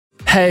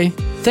Hey,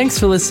 thanks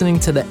for listening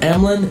to the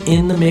Emlyn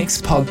in the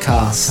Mix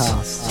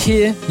podcast.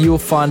 Here you will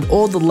find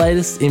all the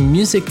latest in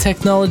music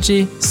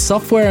technology,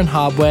 software and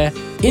hardware,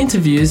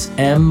 interviews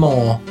and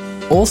more.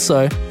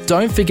 Also,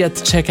 don't forget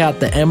to check out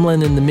the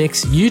Emlyn in the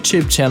Mix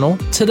YouTube channel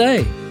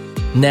today.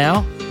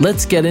 Now,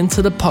 let's get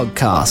into the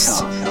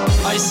podcast.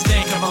 I used to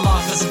think of my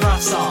life as a rap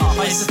star.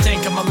 I used to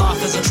think of my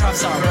life as a trap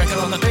star. Record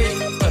on the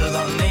beat, put it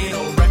on the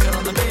needle. Record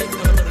on the beat,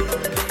 put it on the needle.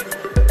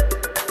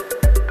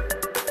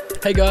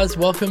 Hey guys,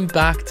 welcome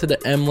back to the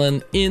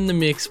Emlyn in the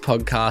Mix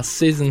podcast,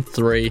 season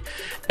 3,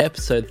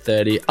 episode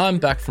 30. I'm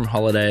back from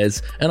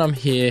holidays and I'm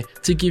here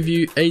to give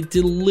you a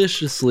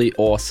deliciously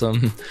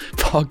awesome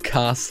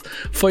podcast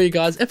for you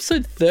guys.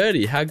 Episode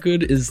 30, how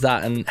good is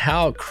that? And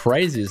how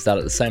crazy is that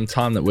at the same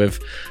time that we've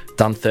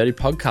done 30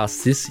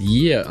 podcasts this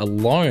year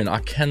alone? I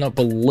cannot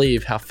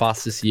believe how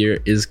fast this year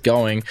is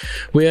going.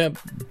 We're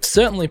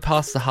certainly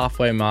past the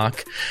halfway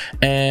mark,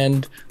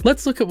 and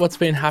let's look at what's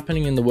been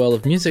happening in the world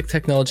of music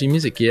technology,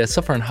 music gear,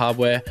 software and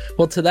hardware.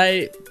 Well,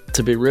 today,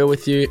 to be real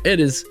with you,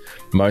 it is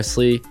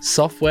mostly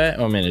software.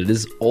 I mean, it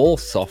is all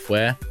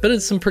software, but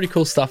there's some pretty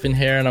cool stuff in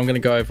here, and I'm going to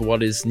go over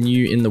what is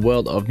new in the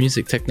world of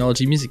music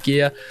technology, music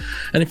gear.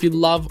 And if you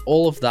love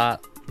all of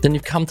that, then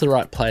you've come to the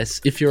right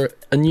place. If you're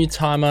a new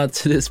timer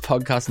to this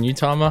podcast,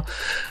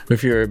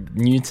 if you're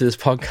new to this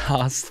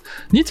podcast,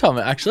 new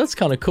timer, actually, that's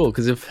kind of cool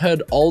because I've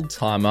heard old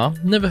timer,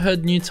 never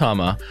heard new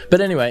timer.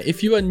 But anyway,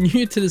 if you are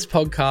new to this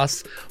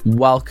podcast,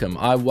 welcome.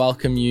 I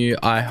welcome you.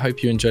 I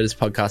hope you enjoy this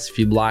podcast. If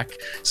you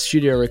like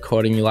studio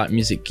recording, you like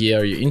music gear,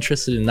 or you're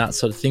interested in that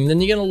sort of thing,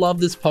 then you're going to love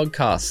this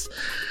podcast.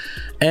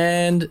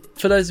 And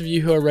for those of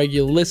you who are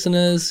regular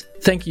listeners,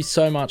 thank you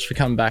so much for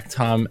coming back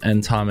time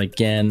and time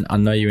again. I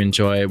know you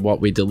enjoy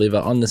what we deliver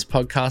on this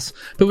podcast.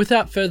 But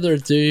without further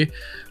ado,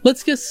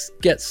 let's just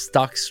get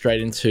stuck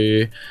straight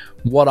into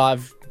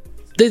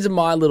these are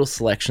my little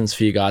selections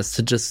for you guys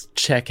to just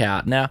check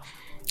out. Now,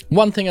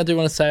 one thing I do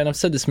want to say, and I've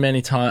said this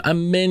many times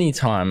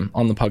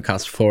on the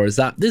podcast before, is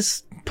that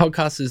this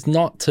podcast is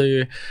not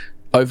to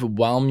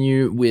overwhelm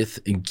you with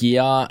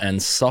gear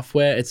and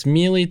software. It's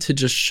merely to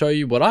just show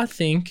you what I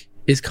think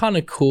is kind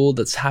of cool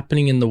that's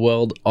happening in the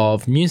world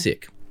of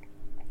music.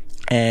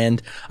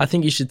 And I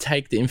think you should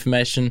take the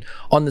information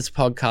on this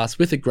podcast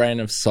with a grain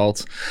of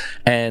salt.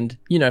 And,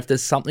 if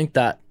there's something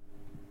that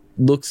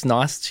looks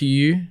nice to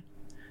you,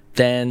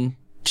 then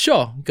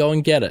sure, go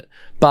and get it.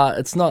 But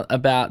it's not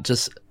about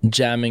just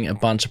jamming a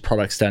bunch of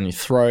products down your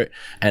throat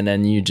and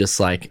then you just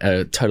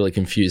are totally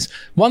confused.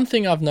 One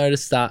thing I've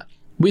noticed that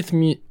with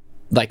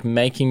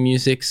making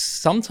music,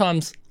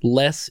 sometimes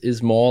less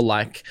is more.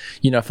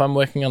 If I'm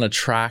working on a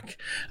track,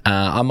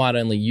 I might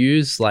only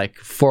use 4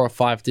 or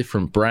 5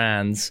 different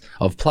brands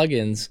of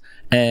plugins,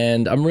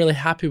 and I'm really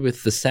happy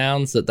with the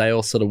sounds that they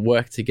all sort of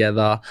work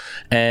together.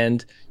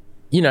 And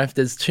if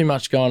there's too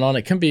much going on,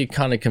 it can be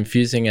kind of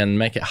confusing and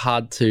make it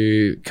hard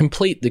to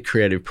complete the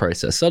creative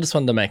process. So I just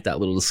wanted to make that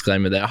little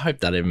disclaimer there. I hope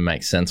that even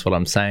makes sense what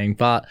I'm saying.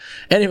 But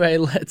anyway,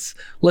 let's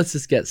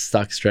just get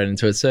stuck straight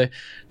into it. So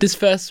this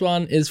first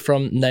one is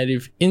from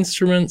Native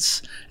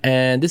Instruments,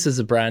 and this is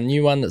a brand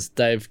new one that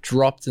they've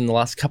dropped in the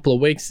last couple of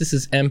weeks. This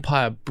is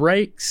Empire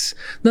Breaks.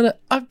 Now,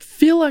 I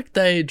feel like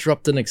they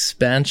dropped an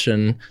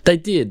expansion. They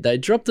did. They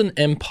dropped an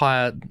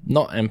Empire,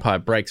 not Empire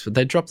Breaks, but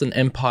they dropped an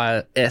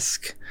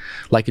Empire-esque,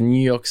 like a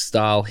New York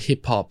style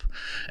hip hop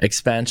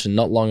expansion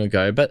not long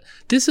ago. But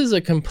this is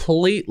a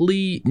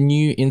completely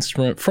new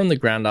instrument from the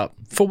ground up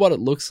for what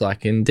it looks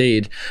like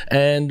indeed.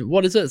 And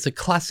what is it? It's a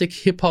classic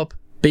hip hop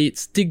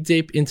beats, dig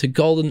deep into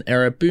golden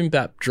era boom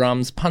bap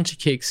drums, punchy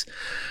kicks,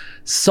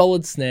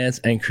 solid snares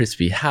and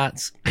crispy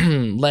hats,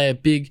 layer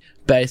big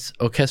bass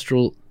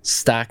orchestral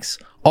stacks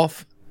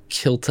off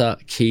kilter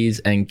keys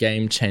and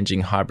game-changing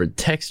hybrid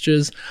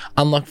textures,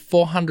 unlock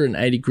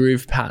 480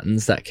 groove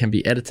patterns that can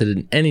be edited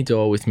in any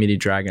DAW with MIDI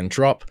drag and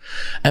drop,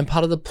 and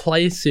part of the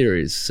Play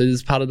series. So this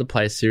is part of the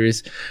Play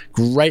series.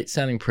 Great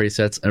sounding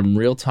presets and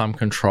real-time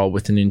control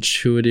with an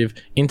intuitive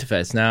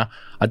interface. Now,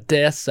 I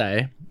dare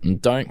say,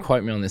 and don't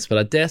quote me on this, but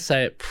I dare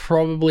say it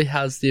probably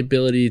has the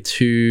ability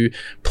to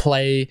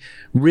play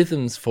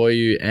rhythms for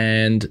you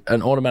and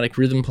an automatic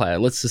rhythm player.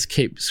 Let's just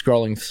keep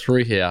scrolling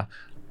through here.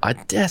 I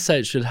dare say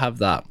it should have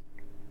that.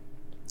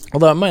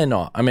 Although it may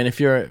not. I mean,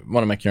 if you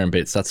want to make your own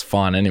beats, that's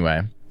fine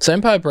anyway. So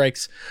Empire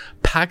Breaks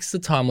packs the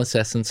timeless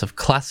essence of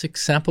classic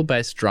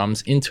sample-based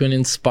drums into an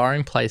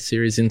inspiring Play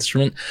series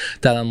instrument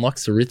that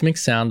unlocks the rhythmic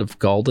sound of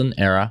golden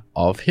era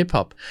of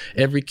hip-hop.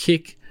 Every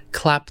kick,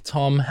 clap,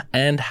 tom,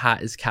 and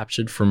hat is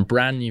captured from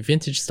brand new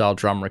vintage style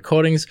drum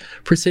recordings,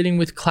 proceeding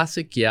with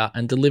classic gear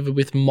and delivered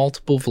with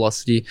multiple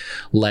velocity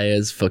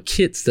layers for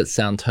kits that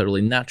sound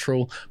totally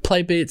natural.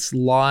 Play beats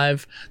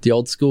live the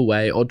old school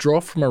way or draw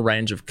from a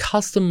range of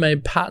custom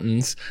made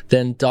patterns,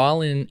 then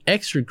dial in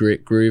extra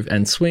grit, groove,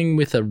 and swing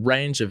with a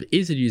range of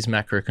easy to use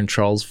macro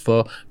controls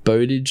for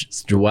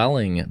bodage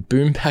dwelling,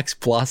 boombox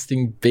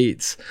blasting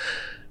beats.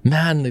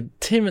 Man, the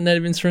team at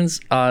Native Instruments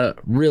are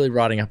really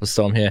riding up a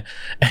storm here.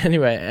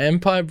 Anyway,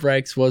 Empire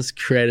Breaks was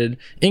created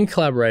in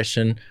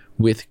collaboration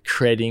with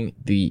Creating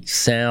the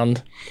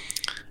Sound.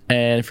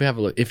 And if we have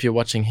a look, if you're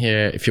watching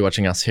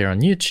us here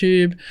on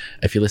YouTube,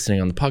 if you're listening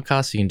on the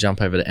podcast, you can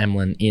jump over to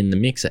Emlyn in the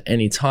Mix at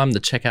any time to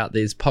check out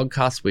these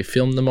podcasts. We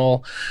film them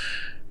all.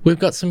 We've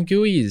got some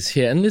GUIs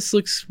here, and this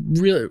looks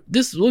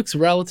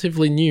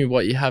relatively new,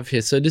 what you have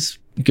here. So this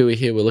GUI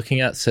here we're looking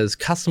at says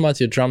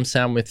customize your drum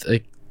sound with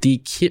the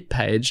kit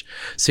page,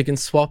 so you can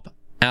swap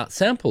out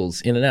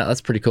samples in and out. That's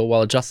pretty cool,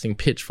 while adjusting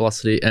pitch,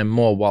 velocity, and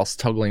more whilst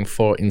toggling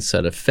for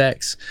insert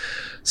effects.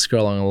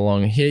 Scrolling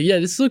along here. Yeah,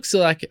 this looks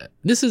like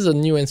this is a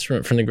new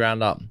instrument from the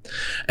ground up.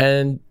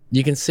 And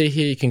you can see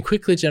here you can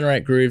quickly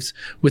generate grooves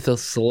with a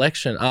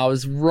selection. I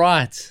was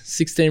right.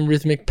 16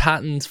 rhythmic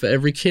patterns for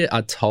every kit.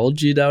 I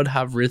told you they would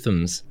have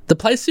rhythms. The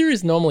Play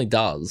series normally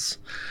does.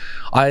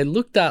 I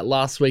looked at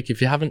last week, if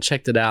you haven't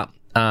checked it out,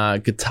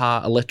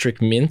 Guitar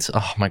Electric Mint.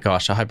 Oh my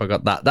gosh, I hope I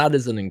got that. That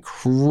is an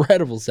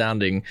incredible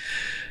sounding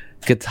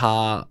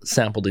guitar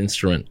sampled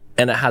instrument,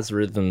 and it has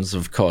rhythms,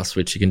 of course,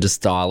 which you can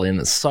just dial in.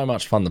 It's so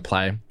much fun to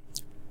play.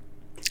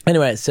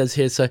 Anyway, it says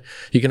here, so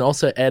you can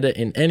also edit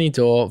in any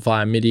DAW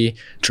via MIDI,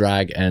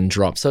 drag and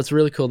drop. So it's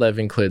really cool they've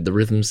included the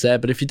rhythms there.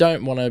 But if you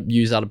don't want to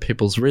use other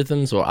people's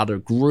rhythms or other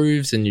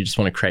grooves and you just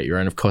want to create your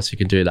own, of course you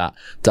can do that.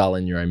 Dial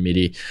in your own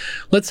MIDI.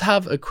 Let's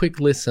have a quick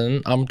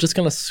listen. I'm just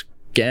going to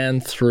scan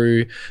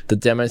through the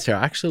demos here.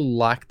 I actually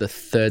like the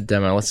third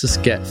demo. Let's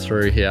just get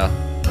through here.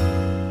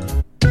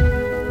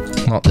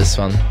 Not this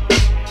one.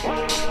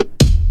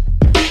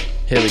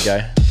 Here we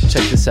go.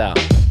 Check this out.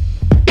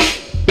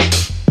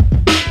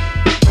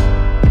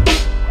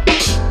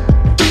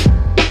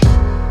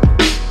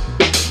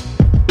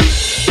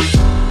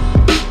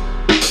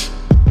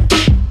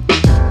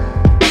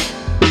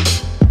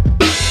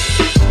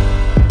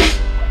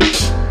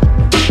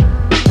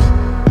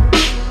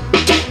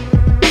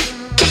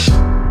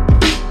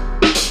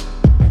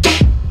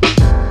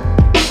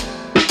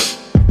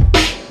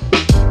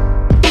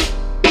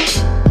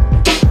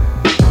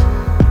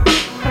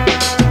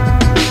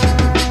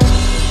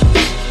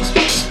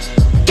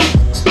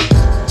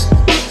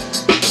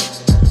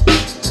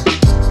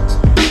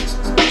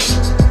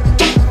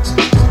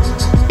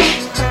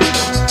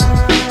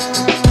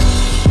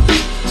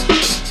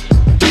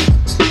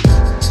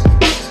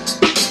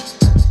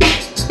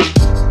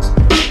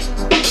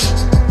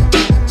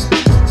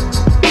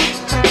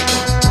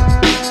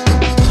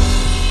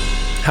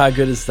 How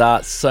good is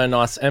that? So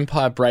nice.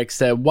 Empire Breaks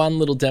there. One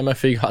little demo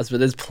for you guys, but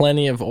there's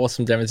plenty of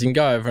awesome demos. You can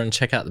go over and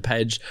check out the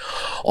page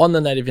on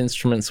the Native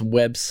Instruments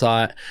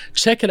website.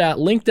 Check it out.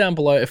 Link down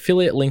below.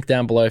 Affiliate link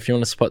down below if you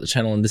want to support the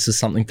channel and this is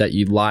something that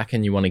you like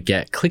and you want to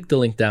get. Click the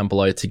link down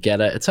below to get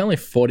it. It's only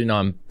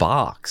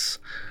 $49,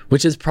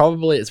 which is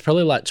probably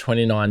like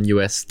 29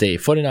 USD,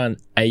 49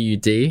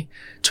 AUD,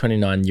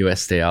 29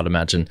 USD, I'd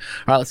imagine.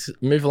 All right, let's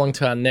move along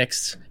to our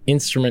next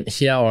instrument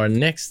here,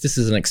 this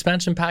is an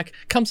expansion pack.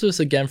 Comes to us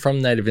again from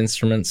Native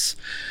Instruments,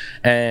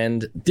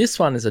 and this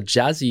one is a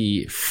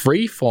jazzy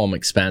freeform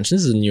expansion.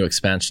 This is a new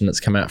expansion that's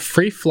come out.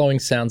 Free flowing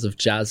sounds of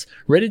jazz,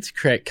 ready to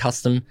create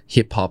custom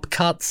hip hop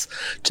cuts.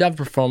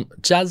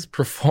 Jazz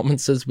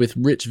performances with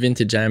rich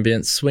vintage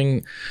ambience,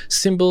 swing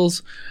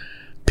cymbals,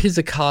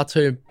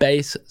 pizzicato,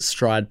 bass,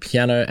 stride,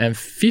 piano, and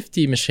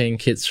 50 machine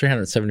kits,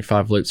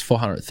 375 loops,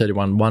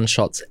 431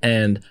 one-shots,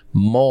 and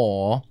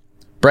more.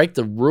 Break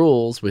the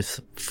rules with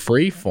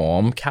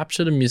Freeform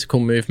captured a musical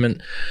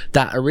movement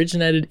that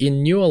originated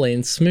in New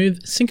Orleans,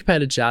 smooth,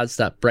 syncopated jazz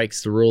that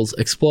breaks the rules,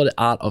 explore the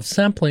art of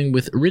sampling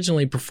with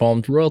originally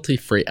performed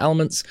royalty-free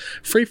elements.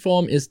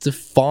 Freeform is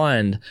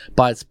defined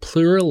by its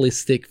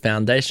pluralistic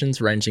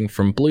foundations ranging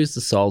from blues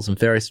to souls and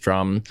various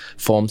drum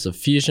forms of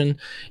fusion,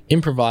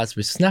 improvised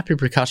with snappy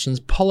percussions,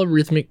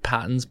 polyrhythmic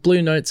patterns,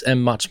 blue notes,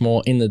 and much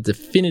more in the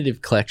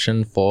definitive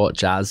collection for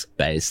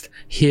jazz-based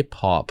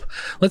hip-hop.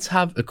 Let's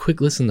have a quick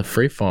listen to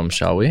Freeform,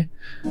 shall we?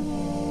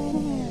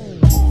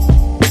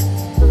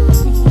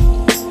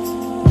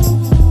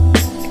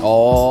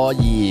 Oh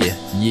yeah.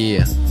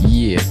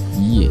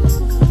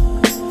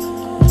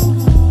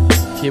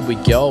 Here we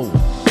go.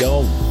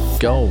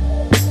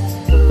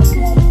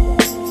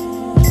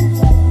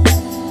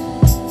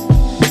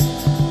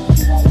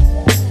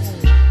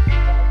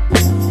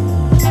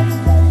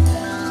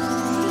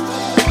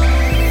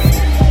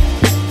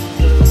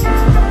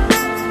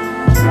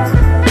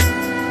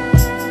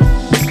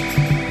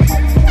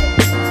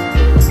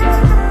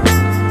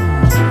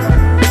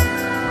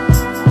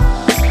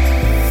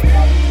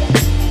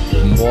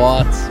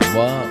 What?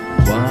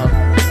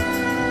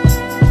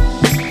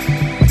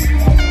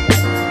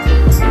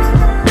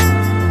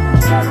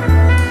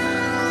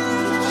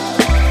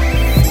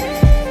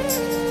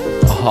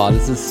 Oh,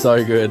 this is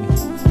so good.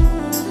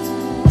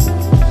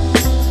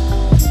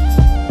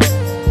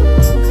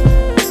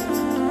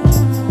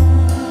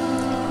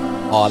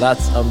 Oh,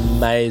 that's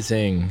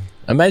amazing.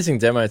 Amazing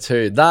demo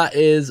too. That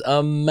is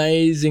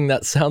amazing.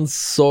 That sounds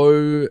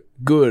so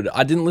good.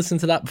 I didn't listen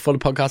to that before the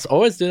podcast. I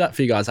always do that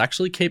for you guys. I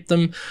actually keep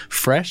them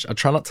fresh. I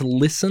try not to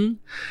listen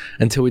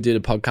until we do the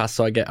podcast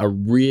so I get a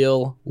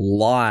real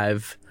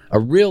live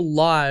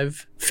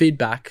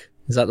feedback.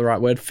 Is that the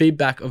right word?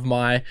 Feedback of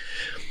my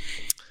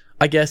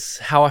I guess,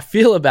 how I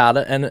feel about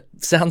it, and it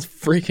sounds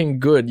freaking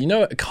good. You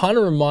know, it kind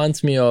of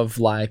reminds me of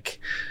like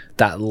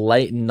that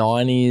late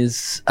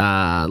 90s,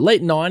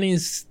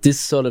 this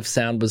sort of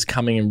sound was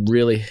coming in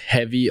really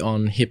heavy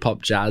on hip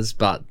hop jazz,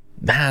 but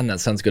man, that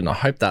sounds good. And I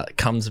hope that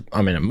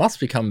it must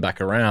be coming back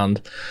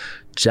around.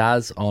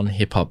 Jazz on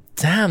hip hop.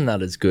 Damn,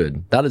 that is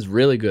good. That is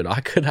really good.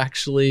 I could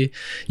actually,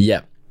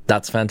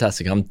 that's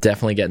fantastic. I'm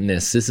definitely getting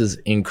this. This is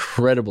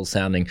incredible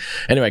sounding.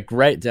 Anyway,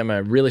 great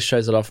demo. Really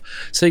shows it off.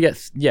 So you get,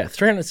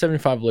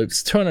 375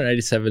 loops,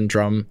 287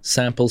 drum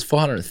samples,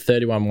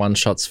 431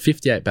 one-shots,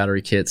 58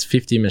 battery kits,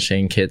 50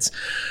 machine kits,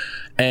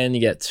 and you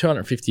get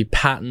 250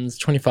 patterns,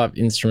 25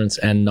 instruments,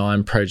 and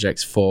 9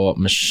 projects for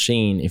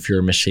machine if you're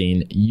a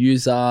machine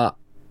user.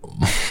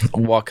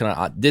 What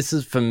can this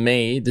is for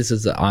me,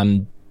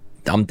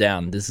 I'm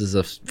down. This is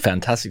a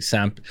fantastic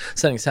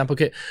setting sample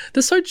kit.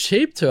 They're so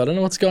cheap too. I don't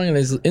know what's going on.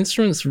 These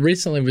instruments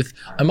recently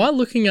am I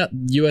looking at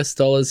US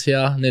dollars here?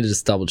 I need to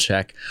just double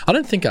check. I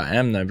don't think I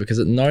am though, because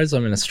it knows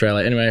I'm in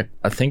Australia. Anyway,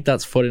 I think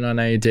that's 49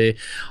 AUD.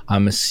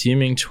 I'm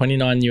assuming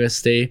 29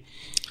 USD.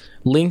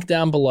 Link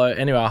down below.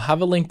 Anyway, I'll have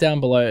a link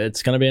down below.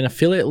 It's going to be an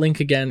affiliate link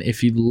again.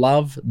 If you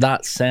love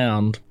that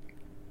sound,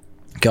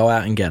 go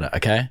out and get it,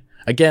 okay?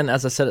 Again,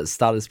 as I said at the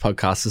start of this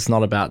podcast, it's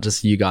not about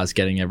just you guys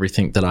getting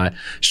everything that I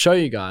show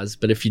you guys,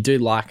 but if you do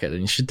like it,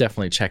 then you should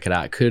definitely check it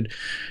out. It could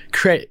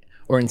create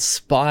or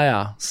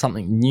inspire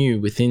something new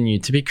within you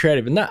to be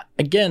creative. And that,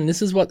 again,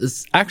 this is what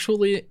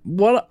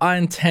I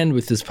intend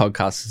with this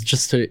podcast, is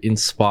just to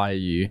inspire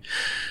you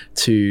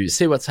to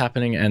see what's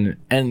happening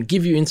and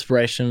give you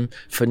inspiration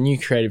for new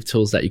creative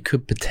tools that you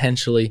could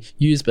potentially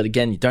use. But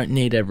again, you don't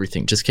need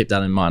everything. Just keep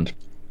that in mind.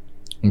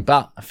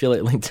 But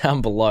affiliate link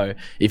down below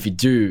if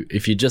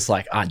you're just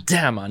like,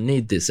 damn, I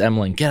need this,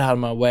 Emlyn, get out of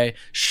my way,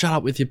 shut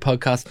up with your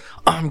podcast,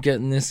 I'm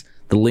getting this.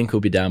 The link will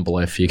be down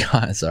below for you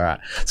guys. All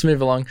right, let's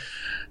move along.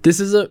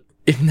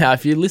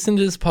 If you listen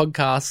to this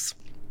podcast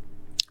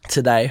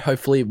today,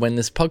 hopefully when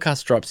this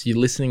podcast drops, you're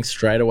listening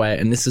straight away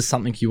and this is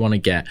something you want to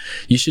get,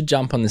 you should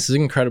jump on this. This is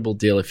an incredible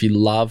deal. If you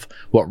love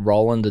what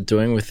Roland are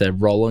doing with their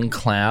Roland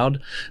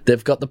Cloud,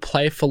 they've got the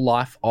Play for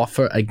Life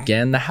offer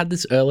again. They had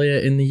this earlier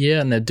in the year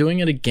and they're doing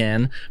it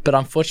again, but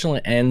unfortunately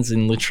it ends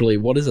in literally,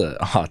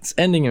 it's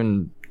ending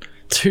in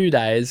 2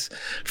 days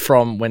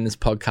from when this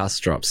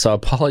podcast drops. So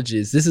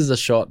apologies. This is a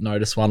short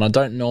notice one. I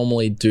don't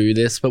normally do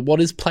this, but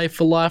what is Play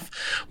for Life?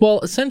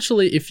 Well,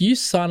 essentially, if you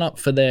sign up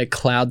for their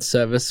cloud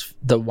service,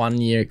 the 1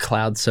 year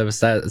cloud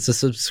service, it's a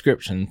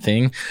subscription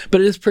thing,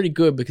 but it is pretty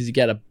good because you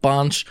get a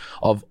bunch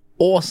of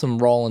awesome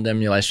Roland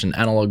emulation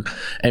analog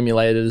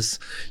emulators.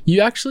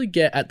 You actually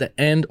get at the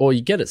end, or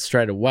you get it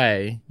straight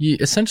away, you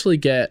essentially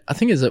get, I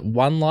think, is it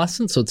 1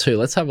 license or 2?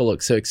 Let's have a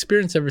look. So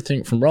experience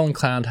everything from Roland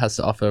Cloud has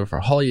to offer for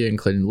a whole year,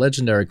 including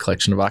legendary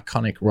collection of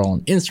iconic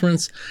Roland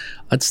instruments.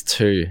 It's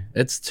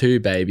 2,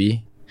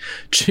 baby.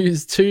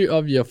 Choose 2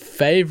 of your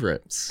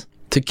favorites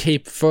to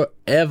keep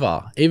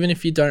forever, even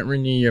if you don't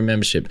renew your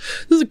membership.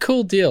 This is a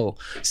cool deal.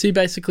 So you're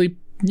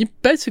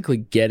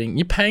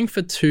paying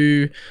for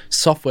 2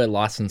 software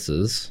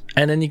licenses,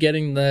 and then you're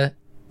getting the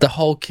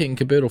whole kit and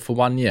caboodle for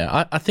 1 year.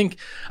 I think,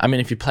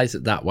 if you place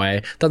it that way,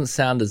 it doesn't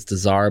sound as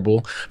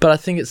desirable, but I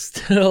think it's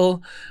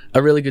still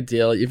a really good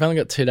deal. You've only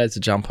got 2 days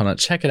to jump on it.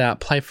 Check it out.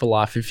 Play for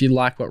Life. If you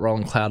like what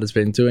Roland Cloud has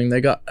been doing, they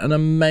got an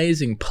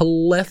amazing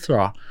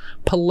plethora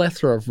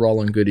of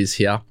Roland goodies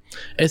here.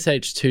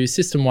 SH2,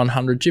 System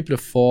 100, Jupiter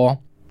 4,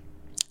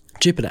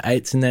 Jupiter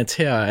 8's in there,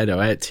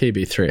 TR-808,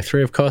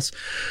 TB-303, of course.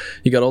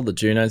 You got all the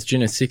Junos,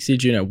 Juno 60,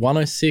 Juno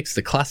 106,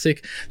 the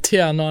classic,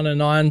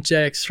 TR-909,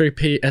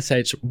 JX3P,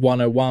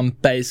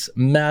 SH-101, Bass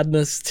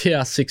Madness,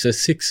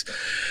 TR-606,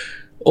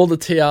 all the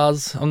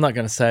TRs. I'm not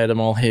going to say them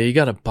all here. You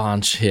got a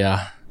bunch here.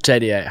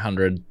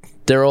 JD-800.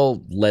 They're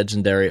all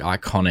legendary,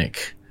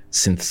 iconic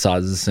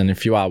synthesizers, and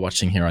if you are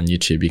watching here on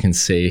YouTube, you can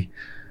see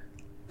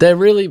they're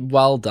really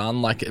well done.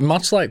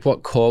 Much like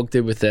what Korg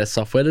did with their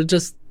software,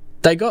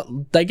 they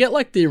get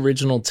like the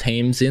original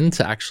teams in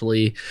to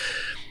actually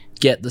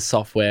get the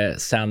software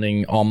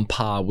sounding on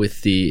par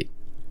with the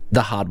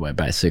hardware,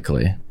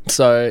 basically.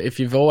 So if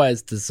you've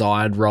always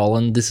desired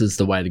Roland, this is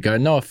the way to go.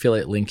 No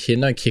affiliate link here,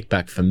 no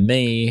kickback for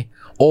me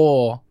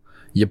or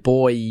your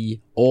boy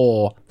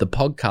or the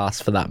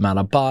podcast for that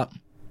matter. But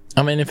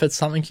if it's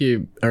something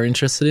you are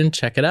interested in,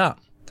 check it out.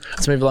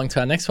 Let's move along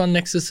to our next one,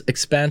 Nexus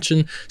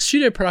Expansion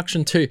Studio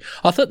Production 2.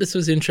 I thought this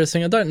was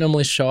interesting. I don't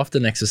normally show off the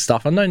Nexus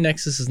stuff. I know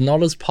Nexus is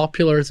not as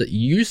popular as it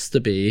used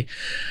to be,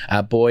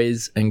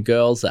 boys and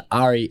girls at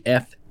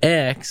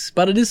REFX,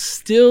 but it is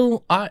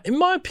still, in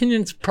my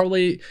opinion, it's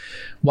probably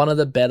one of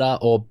the better,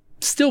 or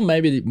still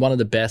maybe one of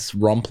the best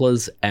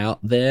romplers out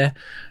there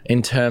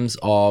in terms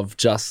of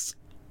just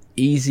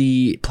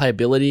easy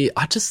playability.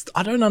 I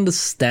don't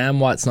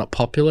understand why it's not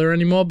popular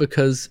anymore,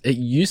 because it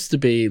used to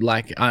be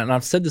like, and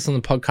I've said this on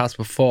the podcast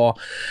before,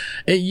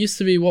 it used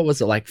to be,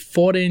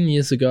 14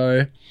 years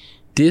ago,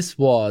 this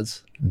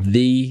was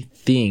the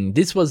thing.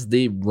 This was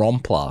the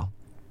rompler.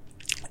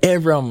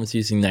 Everyone was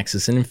using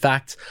Nexus. And in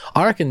fact,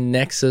 I reckon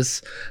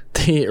Nexus,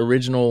 the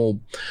original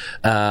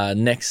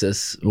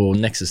Nexus, or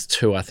Nexus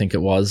 2, I think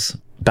it was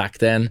back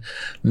then,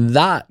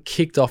 that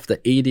kicked off the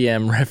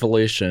EDM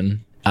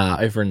revolution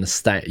over in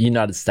the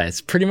United States.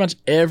 Pretty much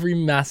every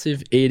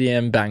massive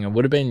EDM banger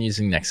would have been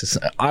using Nexus.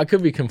 I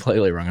could be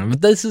completely wrong,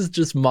 but this is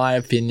just my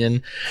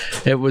opinion.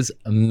 It was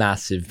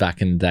massive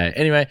back in the day.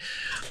 Anyway,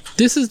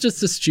 this is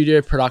just a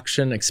studio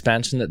production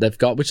expansion that they've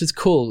got, which is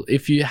cool.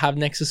 If you have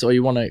Nexus or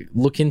you want to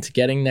look into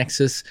getting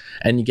Nexus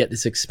and you get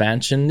this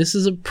expansion, this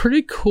is a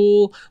pretty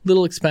cool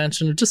little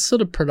expansion of just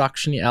sort of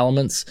production-y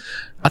elements.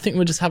 I think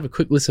we'll just have a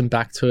quick listen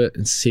back to it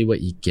and see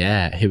what you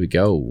get. Here we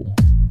go.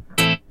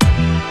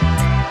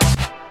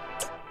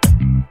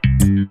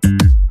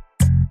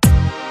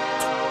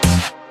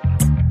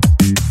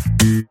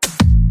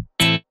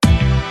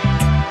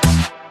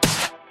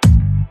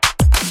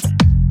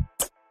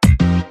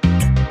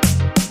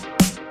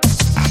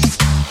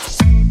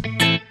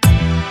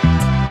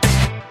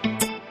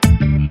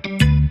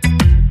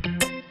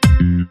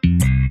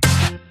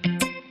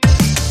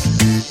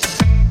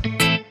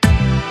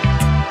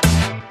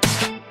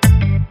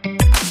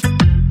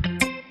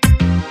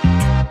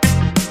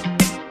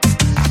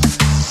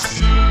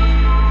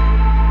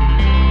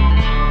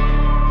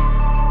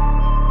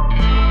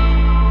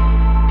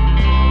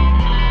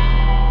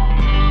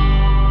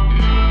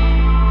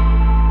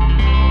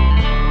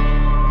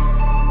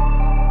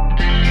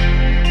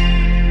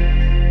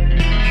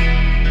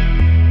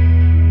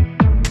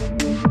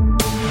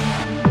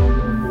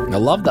 I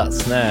love that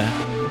snare.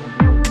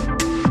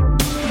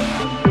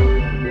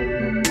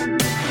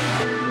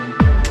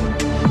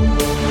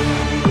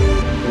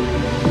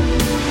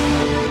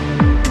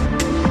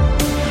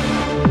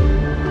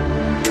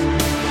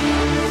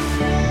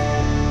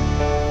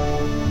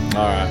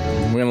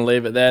 We're going to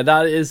leave it there.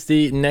 That is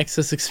the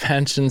Nexus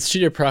expansion,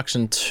 Studio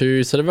Production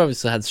 2. So they've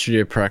obviously had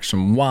Studio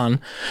Production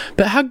 1.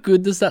 But how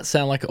good does that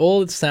sound? Like,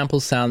 all its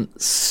samples sound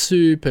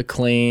super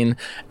clean.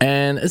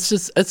 And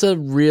it's a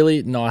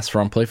really nice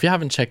Rompler. If you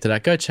haven't checked it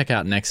out, go check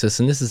out Nexus.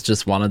 And this is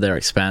just one of their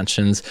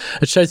expansions.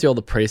 It shows you all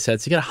the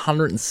presets. You get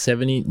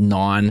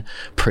 179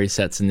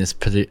 presets in this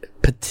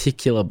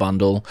particular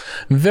bundle.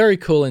 Very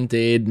cool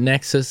indeed.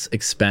 Nexus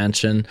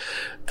expansion.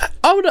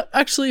 I would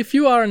actually, if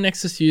you are a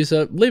Nexus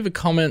user, leave a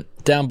comment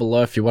down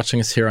below if you're watching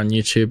us here on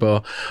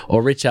YouTube,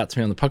 or reach out to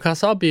me on the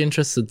podcast. I'll be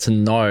interested to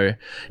know,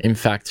 in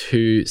fact,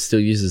 who still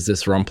uses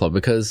this Rompler,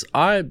 because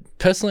I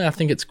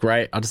think it's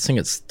great. I just think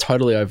it's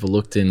totally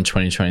overlooked in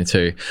 2022.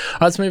 All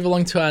right, let's move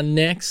along to our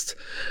next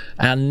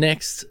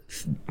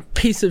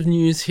piece of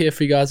news here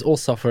for you guys, all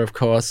software, of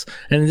course.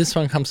 And this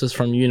one comes to us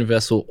from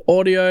Universal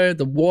Audio,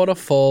 the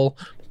Waterfall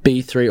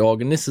B3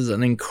 organ. This is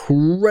an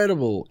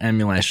incredible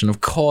emulation.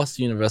 Of course,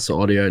 Universal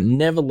Audio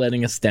never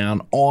letting us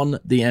down on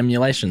the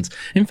emulations.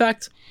 In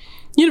fact,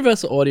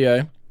 Universal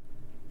Audio,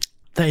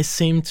 they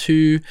seem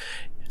to,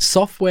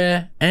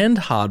 software and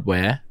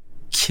hardware,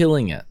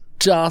 killing it.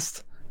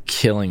 Just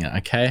killing it,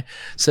 okay?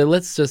 So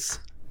let's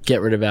just get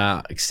rid of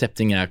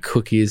accepting our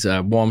cookies,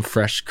 warm,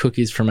 fresh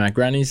cookies from our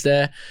grannies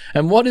there.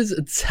 And what is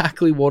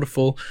exactly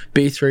Waterfall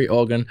B3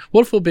 organ?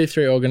 Waterfall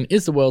B3 organ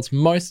is the world's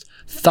most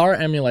thorough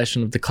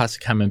emulation of the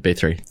classic Hammond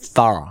B3.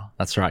 Thorough.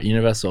 That's right.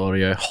 Universal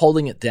Audio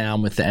holding it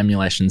down with the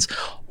emulations.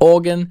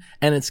 Organ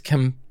and its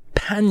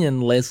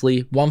companion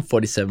Leslie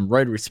 147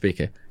 rotary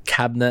speaker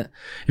cabinet.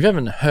 If you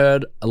haven't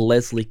heard a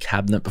Leslie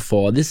cabinet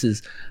before, this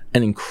is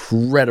an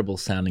incredible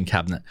sounding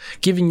cabinet,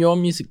 giving your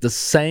music the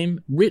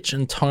same rich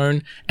and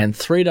tone and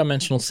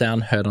three-dimensional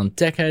sound heard on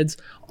decades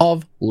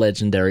of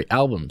legendary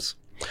albums.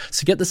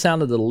 So get the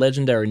sound of the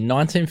legendary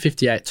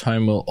 1958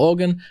 tone wheel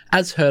organ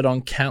as heard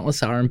on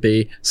countless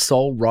R&B,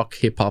 soul, rock,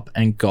 hip-hop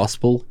and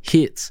gospel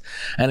hits,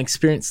 and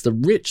experience the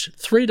rich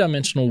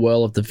three-dimensional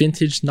whirl of the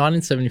vintage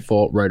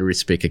 1974 rotary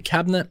speaker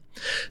cabinet.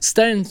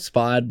 Stay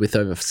inspired with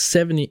over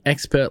 70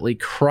 expertly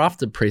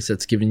crafted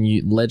presets giving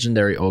you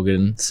legendary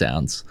organ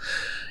sounds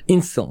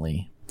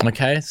instantly.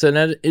 Okay, so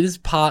now it is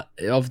part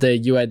of their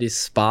UAD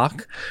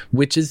Spark,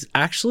 which is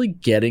actually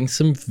getting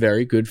some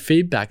very good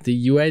feedback.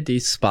 The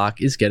UAD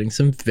Spark is getting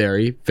some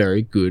very,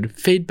 very good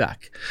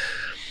feedback.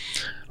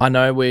 I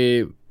know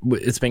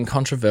it's been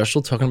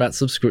controversial talking about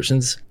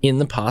subscriptions in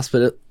the past,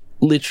 but it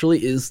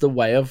literally is the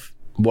way of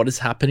what is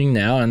happening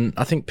now, and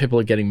I think people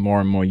are getting more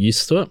and more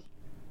used to it.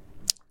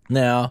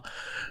 Now,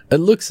 it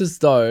looks as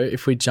though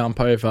if we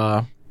jump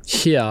over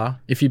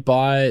here, if you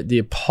buy the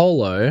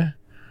Apollo,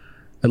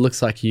 it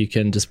looks like you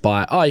can just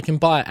buy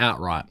it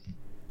outright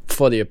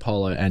for the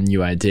Apollo and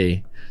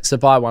UAD. So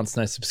buy once,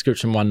 no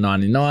subscription,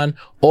 $199,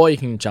 or you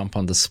can jump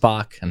onto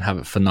Spark and have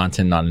it for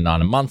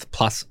 $19.99 a month,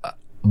 plus a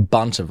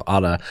bunch of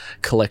other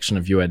collection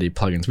of UAD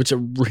plugins, which are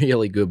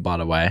really good, by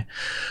the way.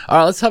 All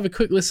right, let's have a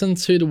quick listen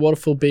to the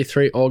Waterfall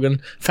B3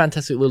 organ.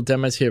 Fantastic little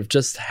demos here of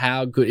just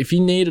how good. If you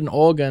need an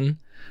organ,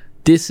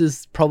 this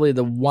is probably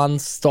the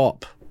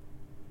one-stop,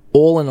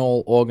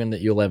 all-in-all organ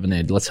that you'll ever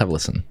need. Let's have a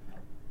listen.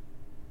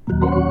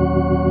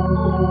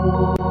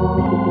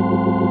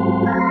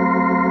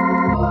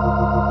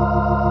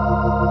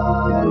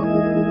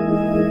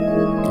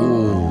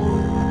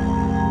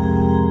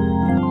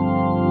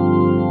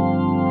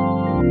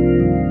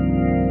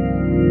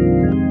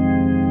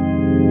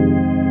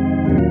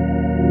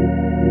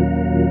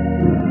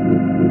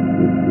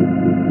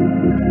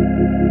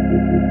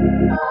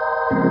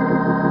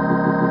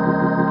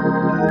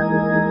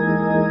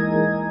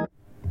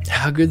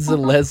 How good's the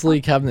Leslie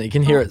cabinet? You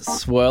can hear it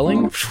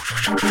swirling.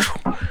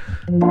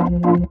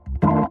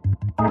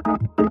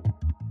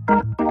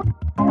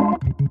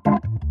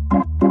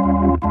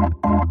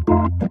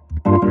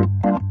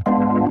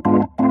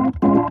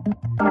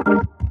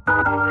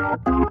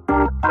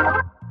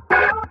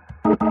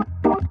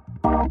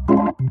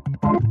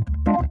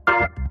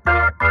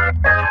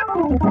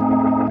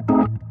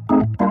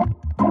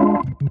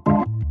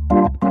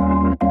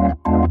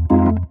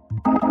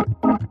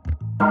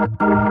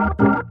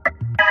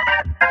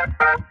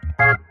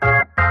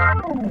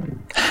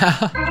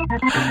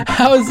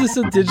 How is this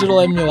a digital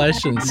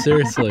emulation?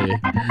 Seriously.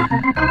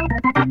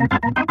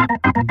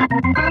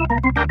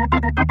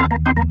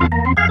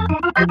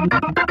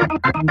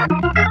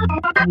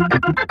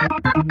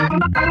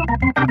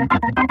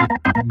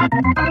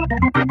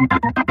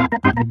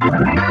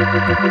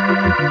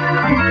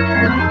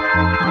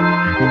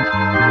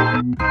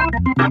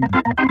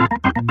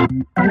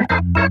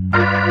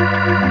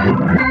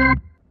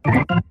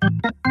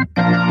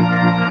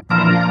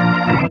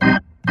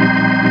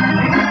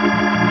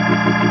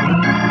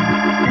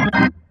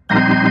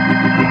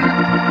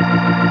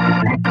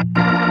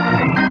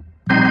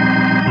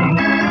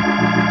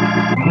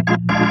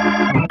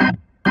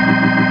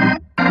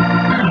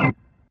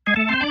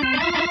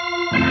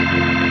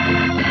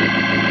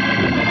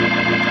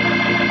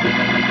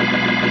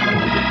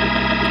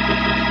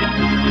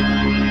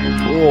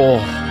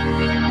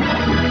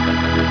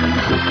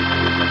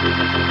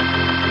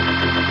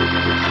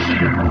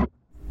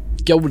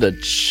 Go to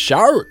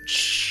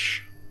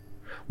church.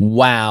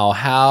 Wow,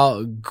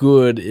 how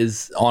good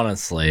is,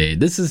 honestly,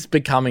 this is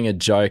becoming a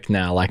joke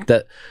now. Like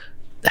that,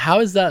 how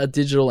is that a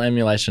digital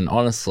emulation?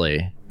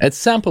 Honestly, it's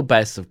sample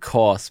based, of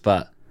course,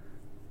 but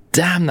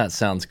damn, that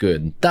sounds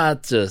good.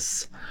 That's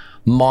just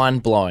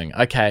mind blowing.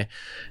 Okay.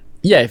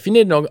 Yeah, if you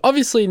need an organ,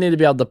 obviously you need to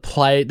be able to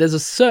play. There's a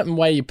certain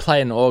way you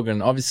play an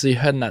organ. Obviously, you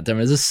heard in that demo.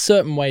 There's a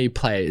certain way you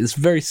play it. It's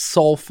very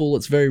soulful.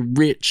 It's very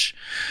rich.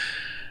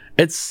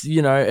 It's,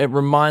 you know, it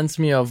reminds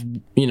me of,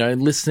 you know,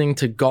 listening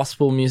to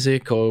gospel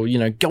music or, you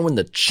know, going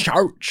to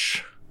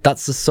church.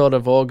 That's the sort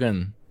of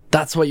organ.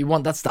 That's what you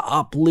want. That's the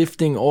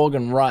uplifting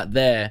organ right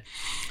there.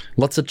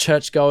 Lots of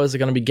churchgoers are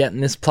going to be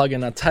getting this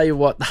plugin. I tell you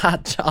what,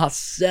 that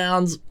just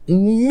sounds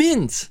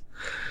mint.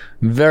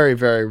 Very,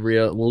 very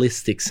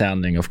realistic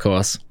sounding, of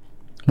course.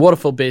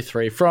 Waterfall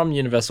B3 from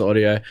Universal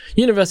Audio.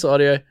 Universal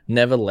Audio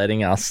never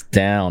letting us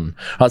down.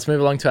 All right, let's move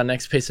along to our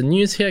next piece of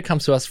news here. It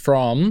comes to us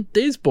from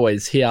these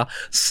boys here,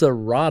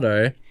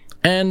 Serato.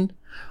 And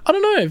I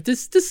don't know if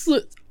this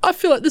I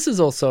feel like this is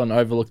also an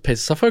overlooked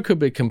piece of software. I could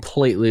be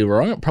completely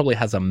wrong. It probably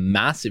has a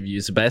massive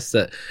user base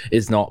that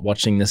is not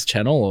watching this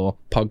channel or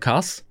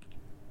podcast.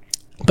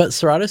 But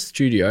Serato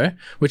Studio,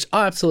 which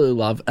I absolutely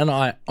love and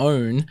I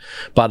own,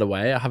 by the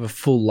way, I have a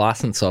full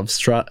license of.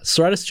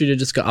 Serato Studio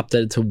just got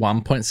updated to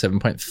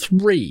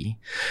 1.7.3.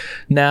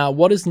 Now,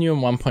 what is new in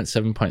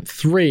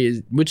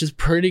 1.7.3, which is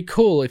pretty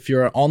cool if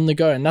you're on the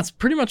go, and that's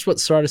pretty much what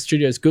Serato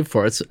Studio is good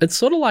for. It's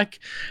sort of like,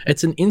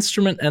 it's an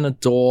instrument and a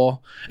DAW.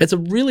 It's a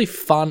really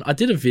fun, I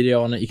did a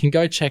video on it. You can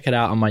go check it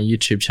out on my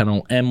YouTube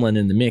channel, Emlyn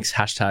in the Mix,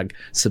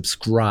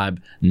 #subscribe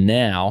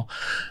now.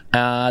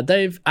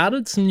 They've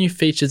added some new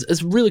features.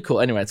 It's really cool.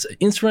 Anyway, it's an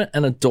instrument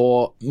and a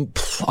DAW.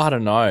 I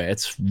don't know.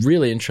 It's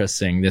really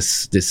interesting,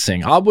 this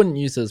thing. I wouldn't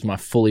use it as my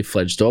fully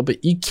fledged DAW,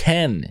 but you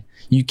can.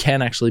 You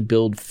can actually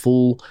build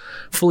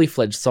fully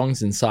fledged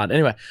songs inside.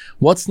 Anyway,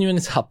 what's new in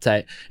this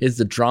update is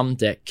the drum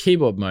deck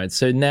keyboard mode.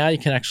 So now you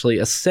can actually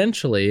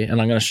essentially, and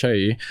I'm going to show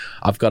you,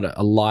 I've got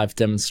a live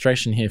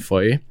demonstration here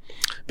for you,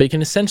 but you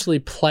can essentially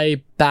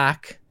play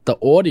back the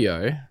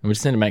audio. And we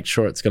just need to make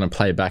sure it's going to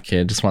play back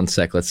here. Just one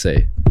sec. Let's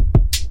see.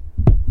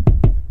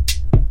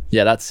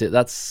 Yeah, that's it.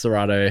 That's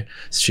Serato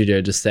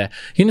Studio just there.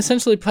 You can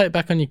essentially play it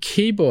back on your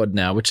keyboard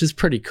now, which is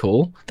pretty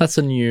cool. That's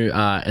a new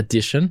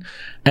addition.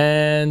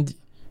 And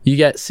you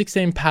get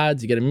 16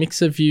 pads, you get a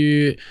mixer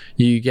view,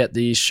 you get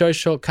the show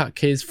shortcut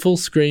keys, full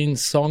screen,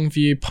 song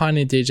view,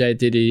 Pioneer DJ,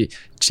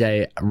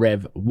 DJ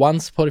Rev 1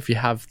 support if you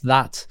have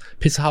that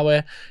piece of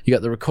hardware. You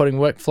got the recording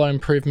workflow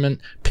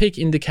improvement, peak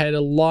indicator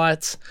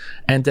light,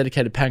 and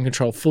dedicated pan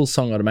control, full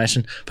song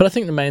automation. But I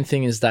think the main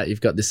thing is that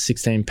you've got this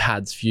 16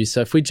 pads view. So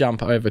if we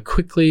jump over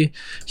quickly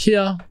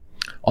here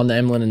on the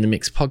Emlyn in the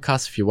Mix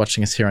podcast, if you're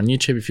watching us here on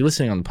YouTube, if you're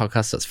listening on the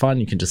podcast, that's fine.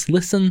 You can just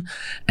listen.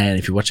 And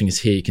if you're watching us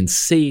here, you can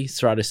see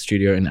Serato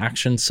Studio in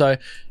action. So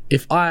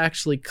if I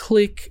actually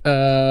click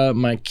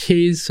my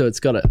keys, so it's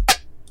got it.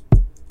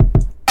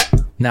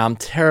 Now, I'm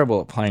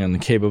terrible at playing on the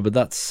keyboard, but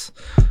that's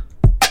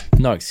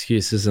no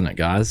excuse, isn't it,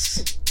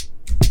 guys?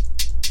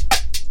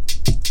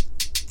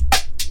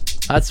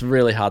 That's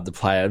really hard to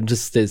play. I'm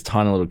just, there's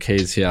tiny little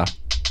keys here.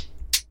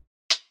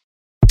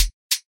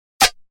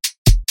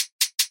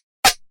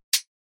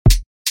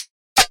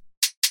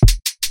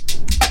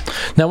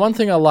 Now, one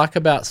thing I like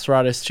about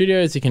Serato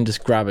Studio is you can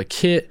just grab a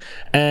kit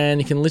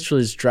and you can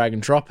literally just drag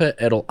and drop it.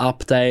 It'll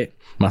update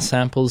my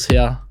samples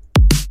here.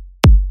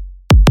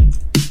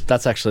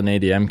 That's actually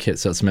an EDM kit,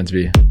 so it's meant to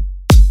be.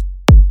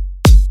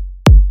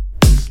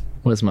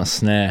 Where's my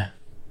snare?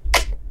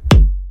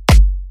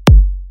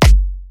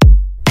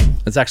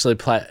 It's actually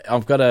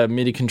I've got a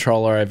MIDI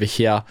controller over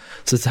here,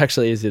 so it's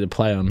actually easy to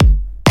play on.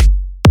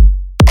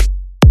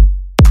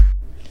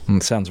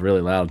 It sounds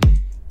really loud.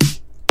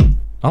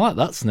 I like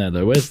that snare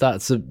though. Where's that?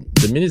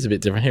 The MIDI's a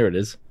bit different. Here it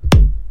is.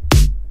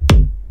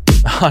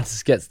 Oh, it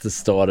just gets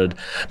distorted.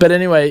 But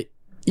anyway,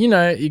 you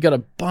know, you got a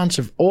bunch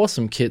of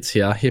awesome kits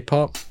here. Hip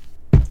hop.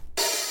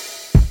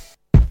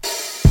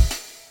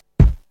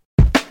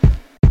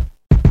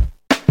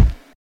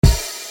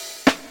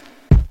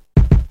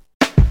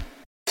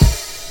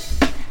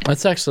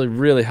 It's actually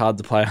really hard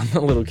to play on the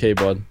little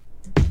keyboard.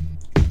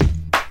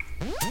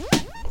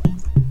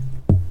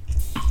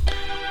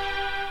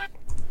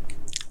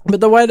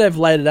 But the way they've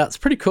laid it out, it's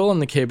pretty cool on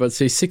the keyboard.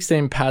 So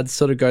 16 pads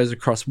sort of goes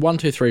across 1,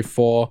 2, 3,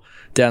 4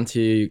 down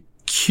to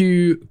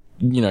Q,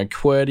 you know,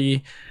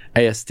 QWERTY,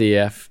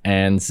 ASDF,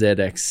 and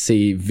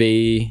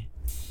ZXCV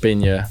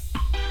being your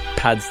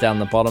pads down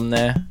the bottom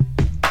there.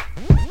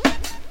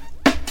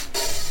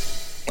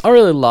 I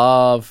really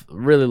love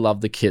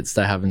the kits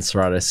they have in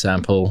Serato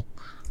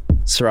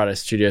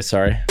Studio,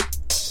 sorry.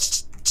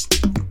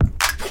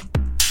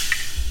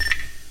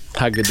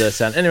 How good does that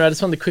sound? Anyway, I just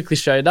wanted to quickly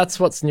show you that's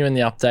what's new in the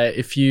update.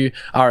 If you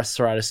are a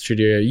Serato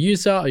Studio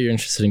user or you're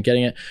interested in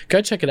getting it,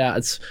 go check it out.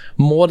 It's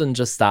more than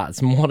just that.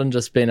 It's more than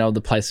just being able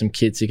to play some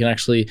kits. You can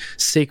actually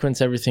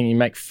sequence everything. You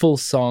make full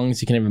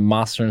songs. You can even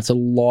master, and it's a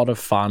lot of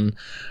fun.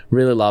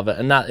 Really love it.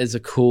 And that is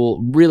a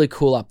really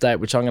cool update,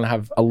 which I'm going to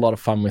have a lot of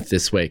fun with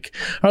this week.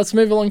 All right, let's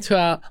move along to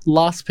our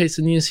last piece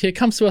of news here. It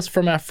comes to us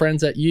from our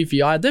friends at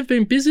UVI. They've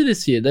been busy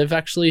this year. They've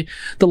actually,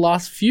 the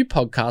last few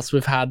podcasts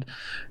we've had,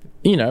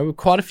 you know,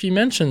 quite a few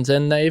mentions,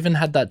 and they even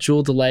had that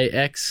Dual Delay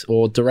X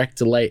or Direct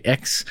Delay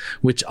X,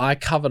 which I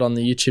covered on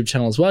the YouTube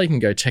channel as well. You can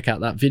go check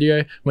out that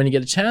video when you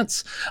get a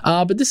chance.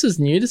 But this is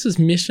new. This is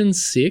Mission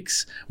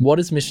 6. What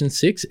is Mission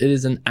 6? It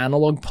is an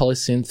analog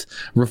polysynth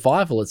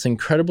revival. Its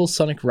incredible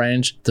sonic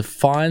range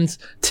defines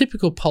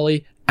typical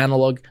poly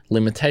analog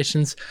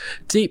limitations.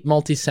 Deep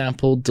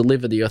multi-sample,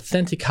 deliver the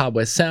authentic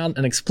hardware sound,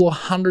 and explore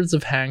hundreds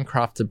of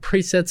handcrafted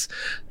presets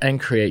and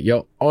create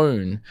your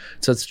own.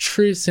 So it's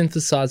true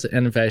synthesizer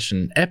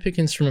innovation. Epic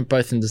instrument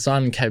both in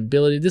design and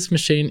capability. This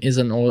machine is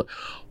an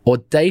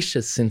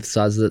audacious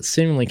synthesizer that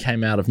seemingly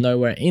came out of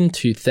nowhere in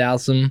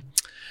 2000.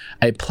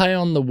 A play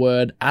on the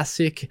word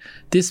ASIC,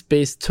 this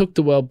beast took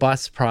the world by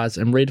surprise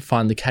and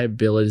redefined the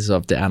capabilities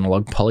of the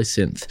analog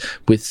polysynth.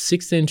 With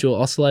 16 dual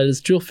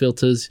oscillators, dual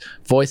filters,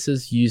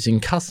 voices using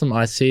custom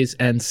ICs,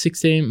 and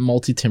 16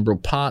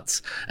 multi-timbral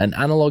parts, an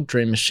analog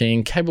dream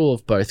machine capable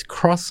of both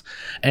cross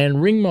and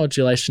ring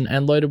modulation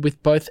and loaded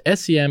with both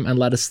SEM and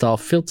ladder style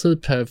filter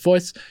per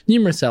voice,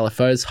 numerous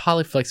LFOs,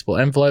 highly flexible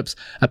envelopes,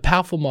 a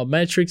powerful mod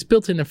matrix,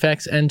 built-in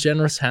effects, and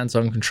generous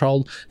hands-on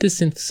control.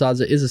 This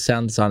synthesizer is a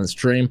sound designer's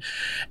dream,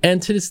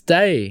 and to this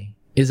day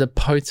is a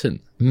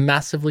potent,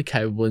 massively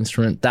capable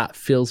instrument that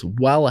feels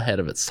well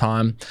ahead of its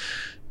time.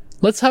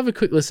 Let's have a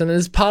quick listen.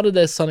 As part of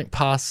their Sonic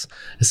Pass,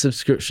 a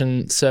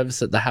subscription service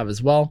that they have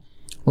as well,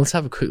 let's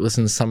have a quick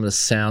listen to some of the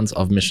sounds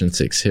of Mission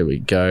 6. Here we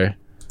go. I'm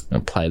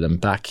going to play them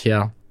back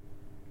here.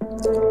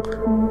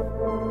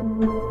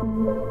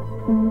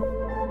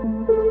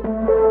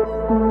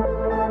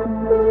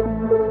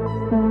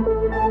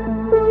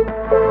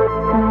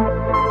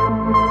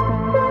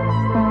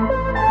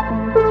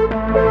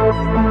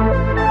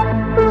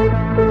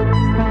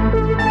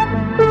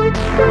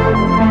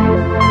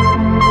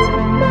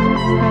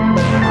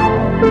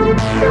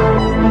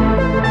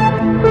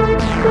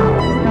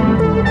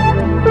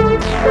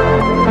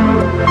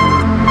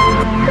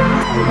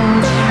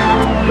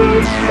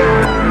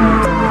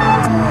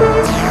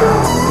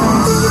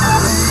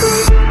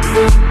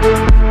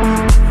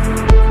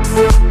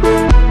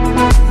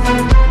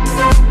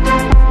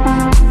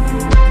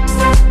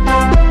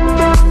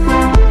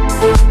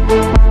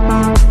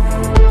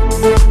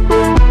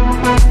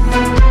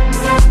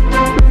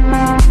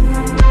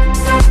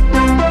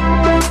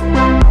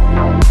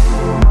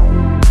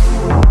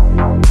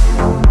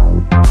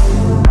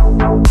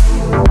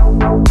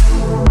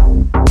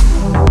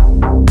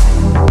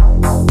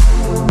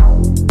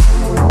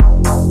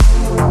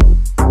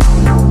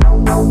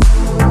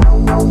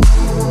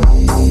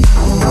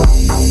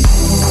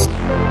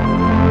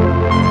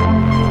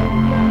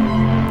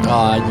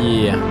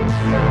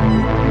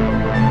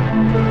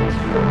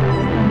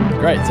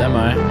 Great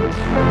demo.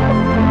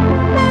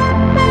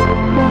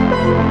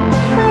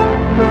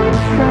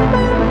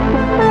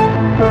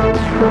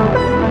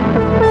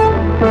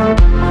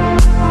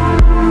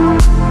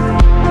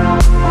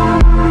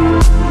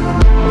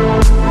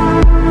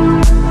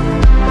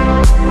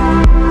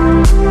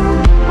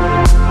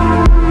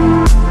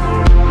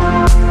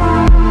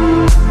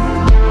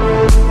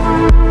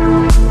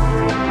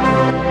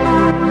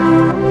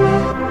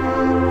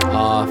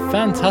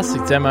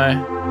 Fantastic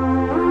demo.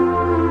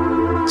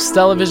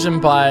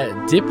 Stellarvision by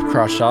Dip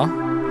Crusher.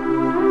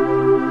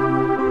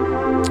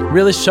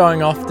 Really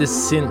showing off this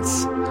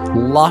synth's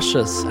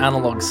luscious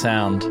analog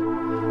sound.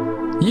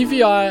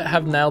 UVI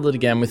have nailed it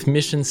again with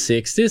Mission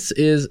 6. This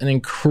is an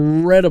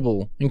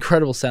incredible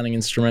sounding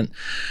instrument.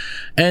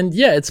 And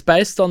yeah, it's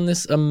based on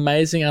this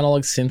amazing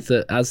analog synth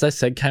that, as they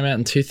said, came out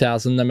in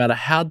 2000. No matter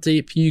how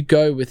deep you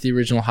go with the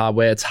original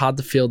hardware, it's hard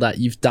to feel that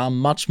you've done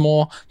much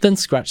more than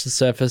scratch the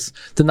surface.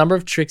 The number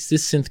of tricks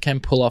this synth can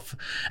pull off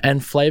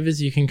and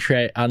flavors you can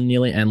create are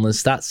nearly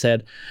endless. That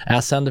said,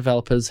 our sound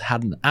developers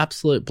had an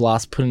absolute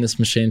blast putting this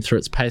machine through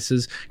its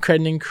paces,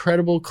 creating an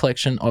incredible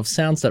collection of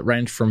sounds that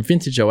range from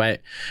vintage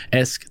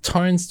 08-esque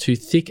tones to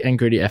thick and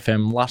gritty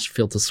FM, lush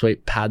filter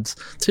sweep pads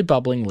to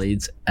bubbling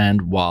leads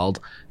and wild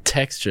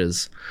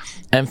textures.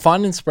 And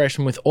find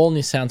inspiration with all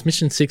new sounds.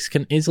 Mission 6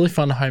 can easily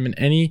find a home in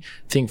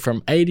anything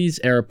from 80s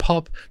era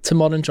pop to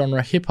modern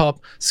genre hip hop,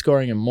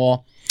 scoring and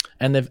more.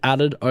 And they've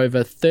added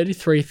over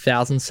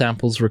 33,000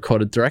 samples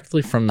recorded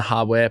directly from the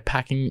hardware,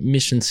 packing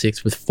Mission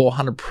 6 with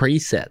 400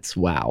 presets,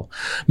 wow,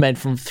 made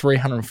from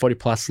 340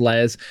 plus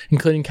layers,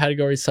 including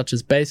categories such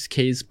as bass,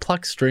 keys,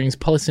 pluck strings,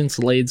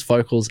 polysynths, leads,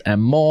 vocals,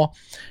 and more.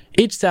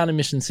 Each sound in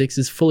Mission 6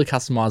 is fully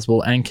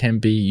customizable and can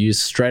be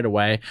used straight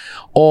away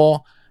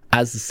or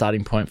as the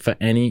starting point for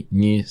any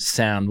new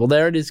sound. Well,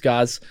 there it is,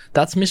 guys.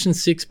 That's Mission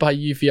 6 by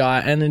UVI,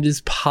 and it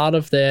is part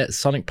of their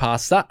Sonic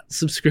Pass. That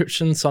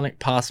subscription Sonic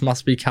Pass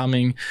must be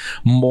becoming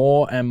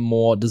more and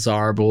more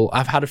desirable.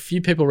 I've had a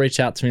few people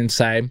reach out to me and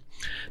say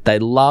they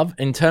love,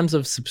 in terms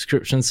of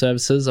subscription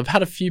services, I've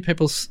had a few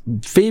people's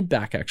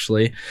feedback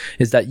actually,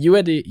 is that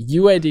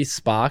UAD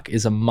Spark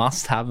is a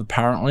must-have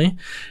apparently,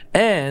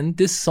 and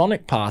this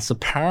Sonic Pass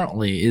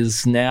apparently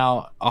is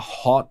now a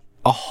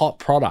hot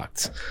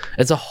product.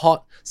 It's a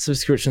hot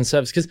subscription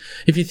service, because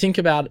if you think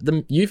about it,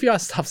 the UVI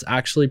stuff's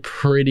actually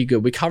pretty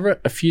good. We cover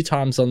it a few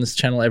times on this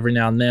channel every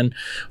now and then,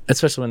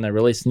 especially when they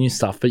release new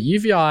stuff, but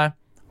UVI,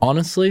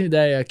 honestly,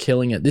 they are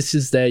killing it. This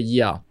is their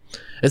year.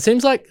 It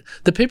seems like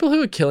the people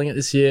who are killing it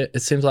this year,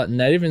 it seems like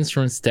Native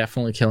Instruments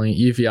definitely killing it,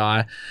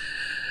 UVI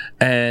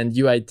and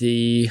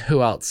UAD,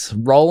 who else?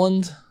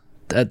 Roland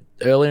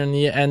earlier in the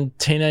year, and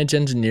Teenage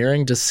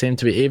Engineering just seem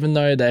to be, even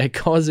though they're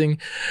causing,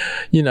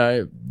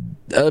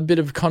 a bit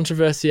of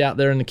controversy out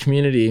there in the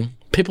community,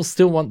 people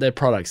still want their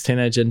products.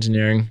 Teenage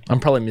Engineering, I'm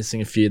probably missing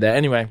a few there.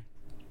 Anyway,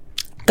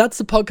 that's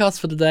the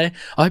podcast for today.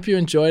 I hope you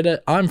enjoyed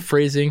it. I'm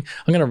freezing.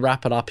 I'm going to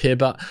wrap it up here,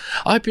 but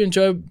I hope you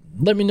enjoyed.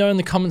 Let me know in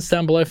the comments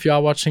down below if you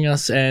are watching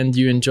us and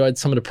you enjoyed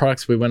some of the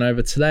products we went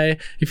over today.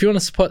 If you want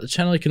to support the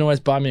channel, you can always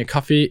buy me a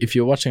coffee. If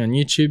you're watching on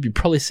YouTube, you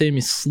probably see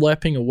me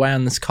slurping away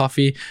on this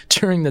coffee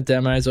during the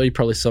demos, or you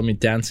probably saw me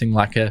dancing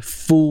like a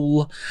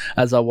fool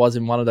as I was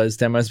in one of those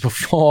demos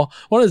before.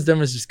 One of those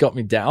demos just got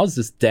me down. I was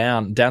just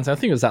dancing. I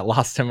think it was that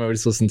last demo we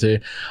just listened to.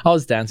 I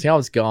was dancing. I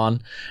was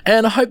gone.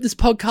 And I hope this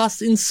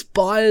podcast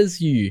inspires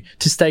you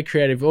to stay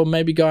creative, or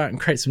maybe go out and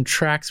create some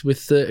tracks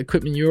with the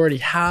equipment you already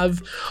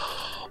have.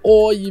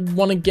 Or you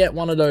want to get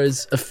one of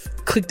those,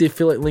 click the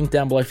affiliate link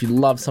down below if you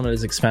love some of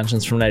those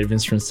expansions from Native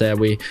Instruments there.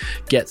 We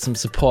get some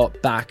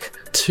support back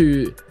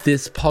to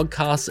this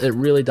podcast. It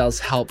really does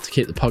help to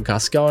keep the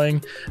podcast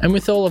going. And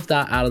with all of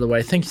that out of the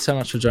way, thank you so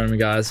much for joining me,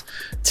 guys.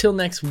 Till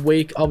next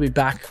week, I'll be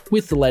back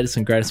with the latest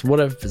and greatest.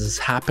 Whatever is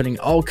happening,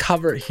 I'll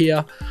cover it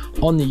here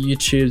on the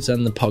YouTubes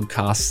and the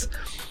podcasts.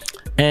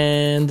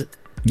 And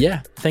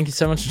yeah, thank you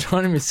so much for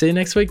joining me. See you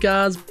next week,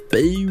 guys.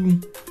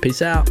 Boom.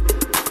 Peace out.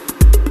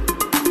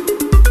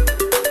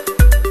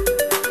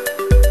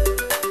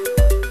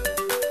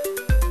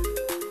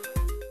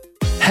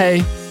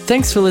 Hey,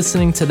 thanks for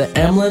listening to the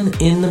Emlyn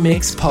in the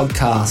Mix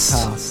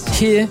podcast.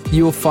 Here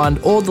you will find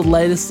all the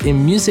latest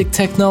in music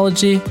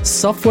technology,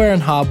 software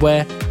and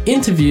hardware,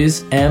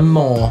 interviews and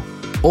more.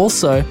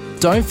 Also,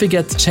 don't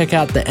forget to check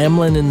out the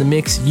Emlyn in the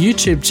Mix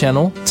YouTube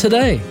channel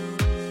today.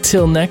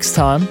 Till next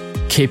time,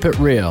 keep it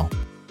real.